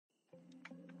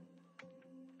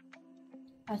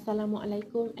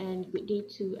Assalamualaikum and good day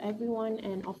to everyone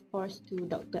and of course to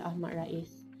Dr. Ahmad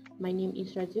Rais. My name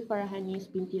is Razif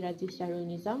Farahanis binti Razif Syarul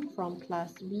Nizam from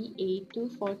class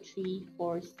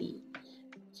BA2434C.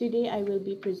 Today I will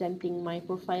be presenting my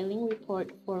profiling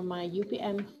report for my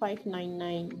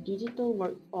UBM599 Digital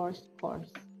Workforce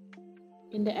course.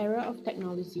 In the era of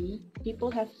technology, people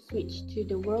have switched to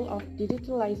the world of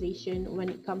digitalization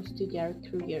when it comes to their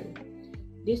career.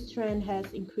 This trend has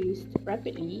increased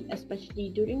rapidly, especially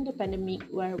during the pandemic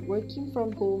where working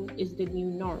from home is the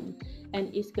new norm and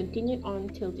is continued on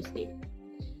till this day.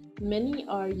 Many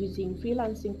are using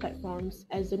freelancing platforms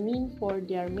as a means for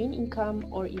their main income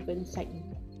or even side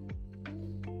income.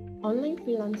 Online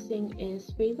freelancing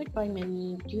is favored by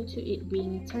many due to it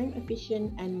being time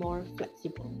efficient and more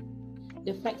flexible.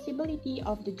 The flexibility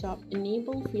of the job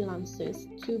enables freelancers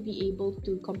to be able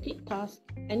to complete tasks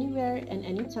anywhere and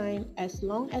anytime as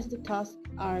long as the tasks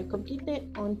are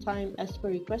completed on time as per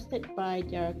requested by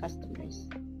their customers.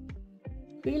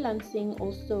 Freelancing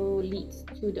also leads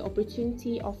to the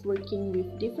opportunity of working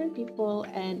with different people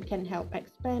and can help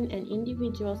expand an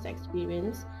individual's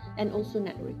experience and also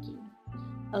networking.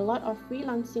 A lot of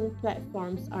freelancing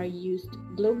platforms are used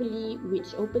globally,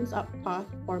 which opens up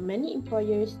paths for many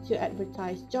employers to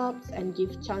advertise jobs and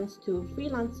give chance to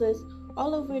freelancers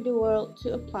all over the world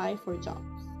to apply for jobs.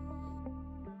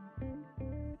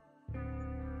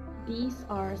 These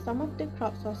are some of the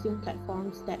crowdsourcing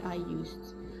platforms that I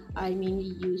used. I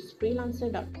mainly use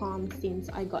freelancer.com since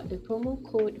I got the promo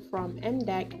code from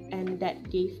MDEC and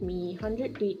that gave me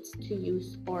 100 bits to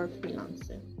use for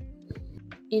freelancer.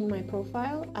 In my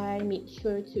profile, I made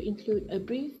sure to include a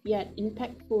brief yet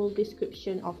impactful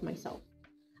description of myself.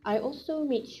 I also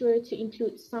made sure to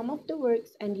include some of the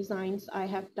works and designs I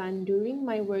have done during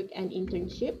my work and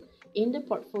internship in the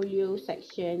portfolio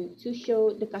section to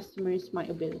show the customers my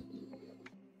ability.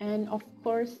 And of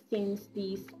course, since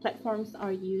these platforms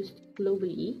are used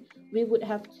globally, we would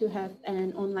have to have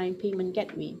an online payment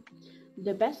gateway.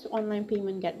 The best online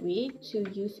payment gateway to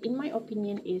use, in my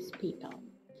opinion, is PayPal.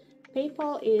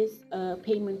 PayPal is a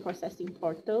payment processing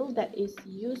portal that is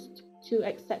used to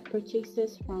accept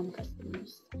purchases from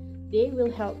customers. They will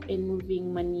help in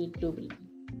moving money globally.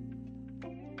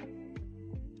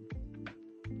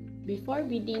 Before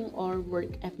bidding or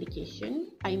work application,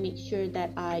 I make sure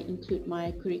that I include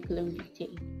my curriculum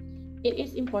vitae. It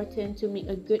is important to make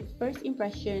a good first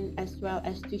impression as well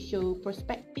as to show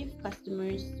prospective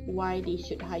customers why they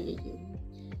should hire you.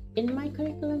 In my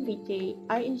curriculum vitae,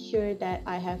 I ensure that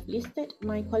I have listed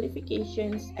my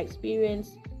qualifications,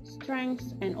 experience,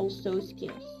 strengths, and also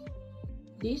skills.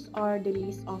 These are the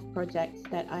list of projects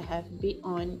that I have bid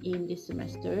on in this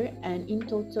semester, and in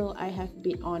total, I have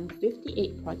bid on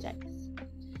 58 projects.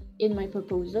 In my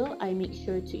proposal, I make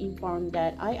sure to inform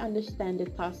that I understand the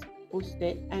task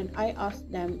posted and I ask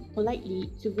them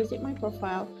politely to visit my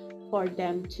profile for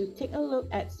them to take a look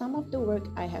at some of the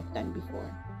work I have done before.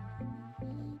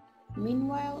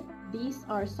 Meanwhile, these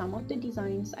are some of the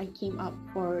designs I came up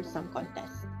for some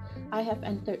contests. I have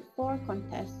entered 4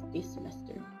 contests this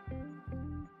semester.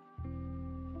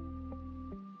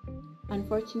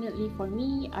 Unfortunately for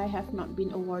me, I have not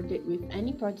been awarded with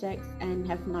any projects and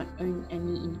have not earned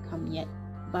any income yet.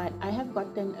 But I have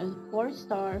gotten a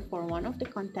 4-star for one of the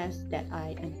contests that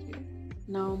I entered.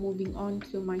 Now moving on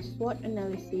to my SWOT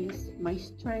analysis, my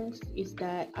strengths is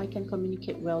that I can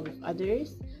communicate well with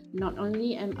others. Not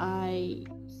only am I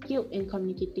skilled in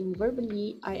communicating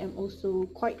verbally, I am also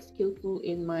quite skillful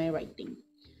in my writing.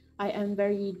 I am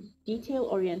very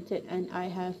detail-oriented and I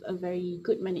have a very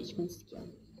good management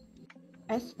skill.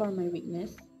 As for my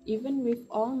weakness, even with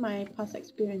all my past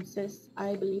experiences,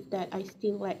 I believe that I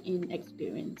still lack in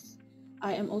experience.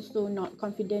 I am also not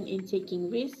confident in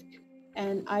taking risks,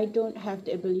 and I don't have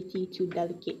the ability to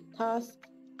delegate tasks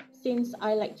since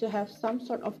I like to have some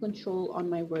sort of control on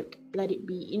my work, let it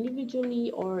be individually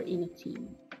or in a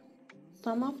team.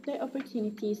 Some of the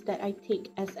opportunities that I take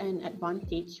as an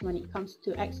advantage when it comes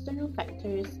to external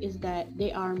factors is that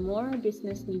they are more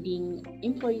business needing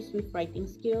employees with writing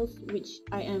skills, which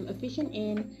I am efficient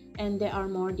in, and there are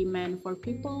more demand for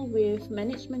people with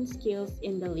management skills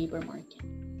in the labor market.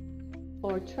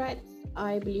 For threats,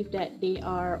 I believe that there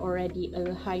are already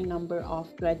a high number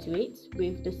of graduates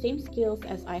with the same skills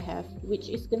as I have, which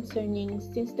is concerning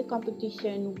since the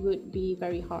competition would be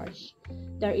very harsh.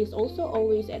 There is also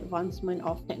always advancement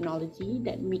of technology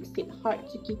that makes it hard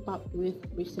to keep up with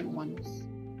recent ones.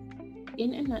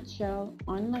 In a nutshell,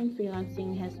 online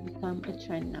freelancing has become a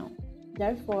trend now.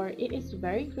 Therefore, it is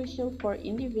very crucial for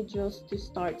individuals to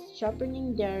start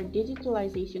sharpening their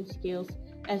digitalization skills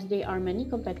as there are many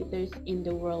competitors in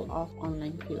the world of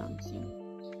online freelancing.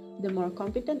 The more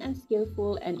competent and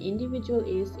skillful an individual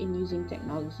is in using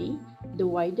technology, the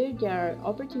wider their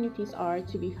opportunities are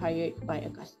to be hired by a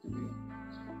customer.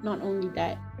 Not only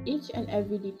that, each and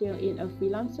every detail in a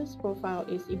freelancer's profile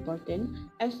is important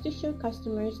as to show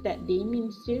customers that they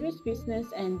mean serious business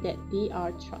and that they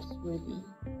are trustworthy.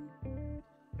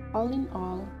 All in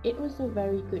all, it was a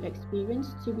very good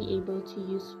experience to be able to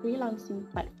use freelancing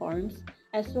platforms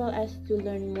as well as to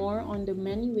learn more on the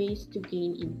many ways to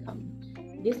gain income.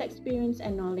 This experience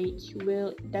and knowledge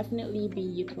will definitely be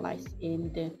utilized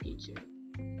in the future.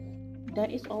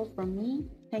 That is all from me.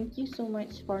 Thank you so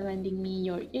much for lending me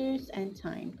your ears and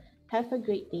time. Have a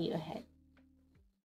great day ahead.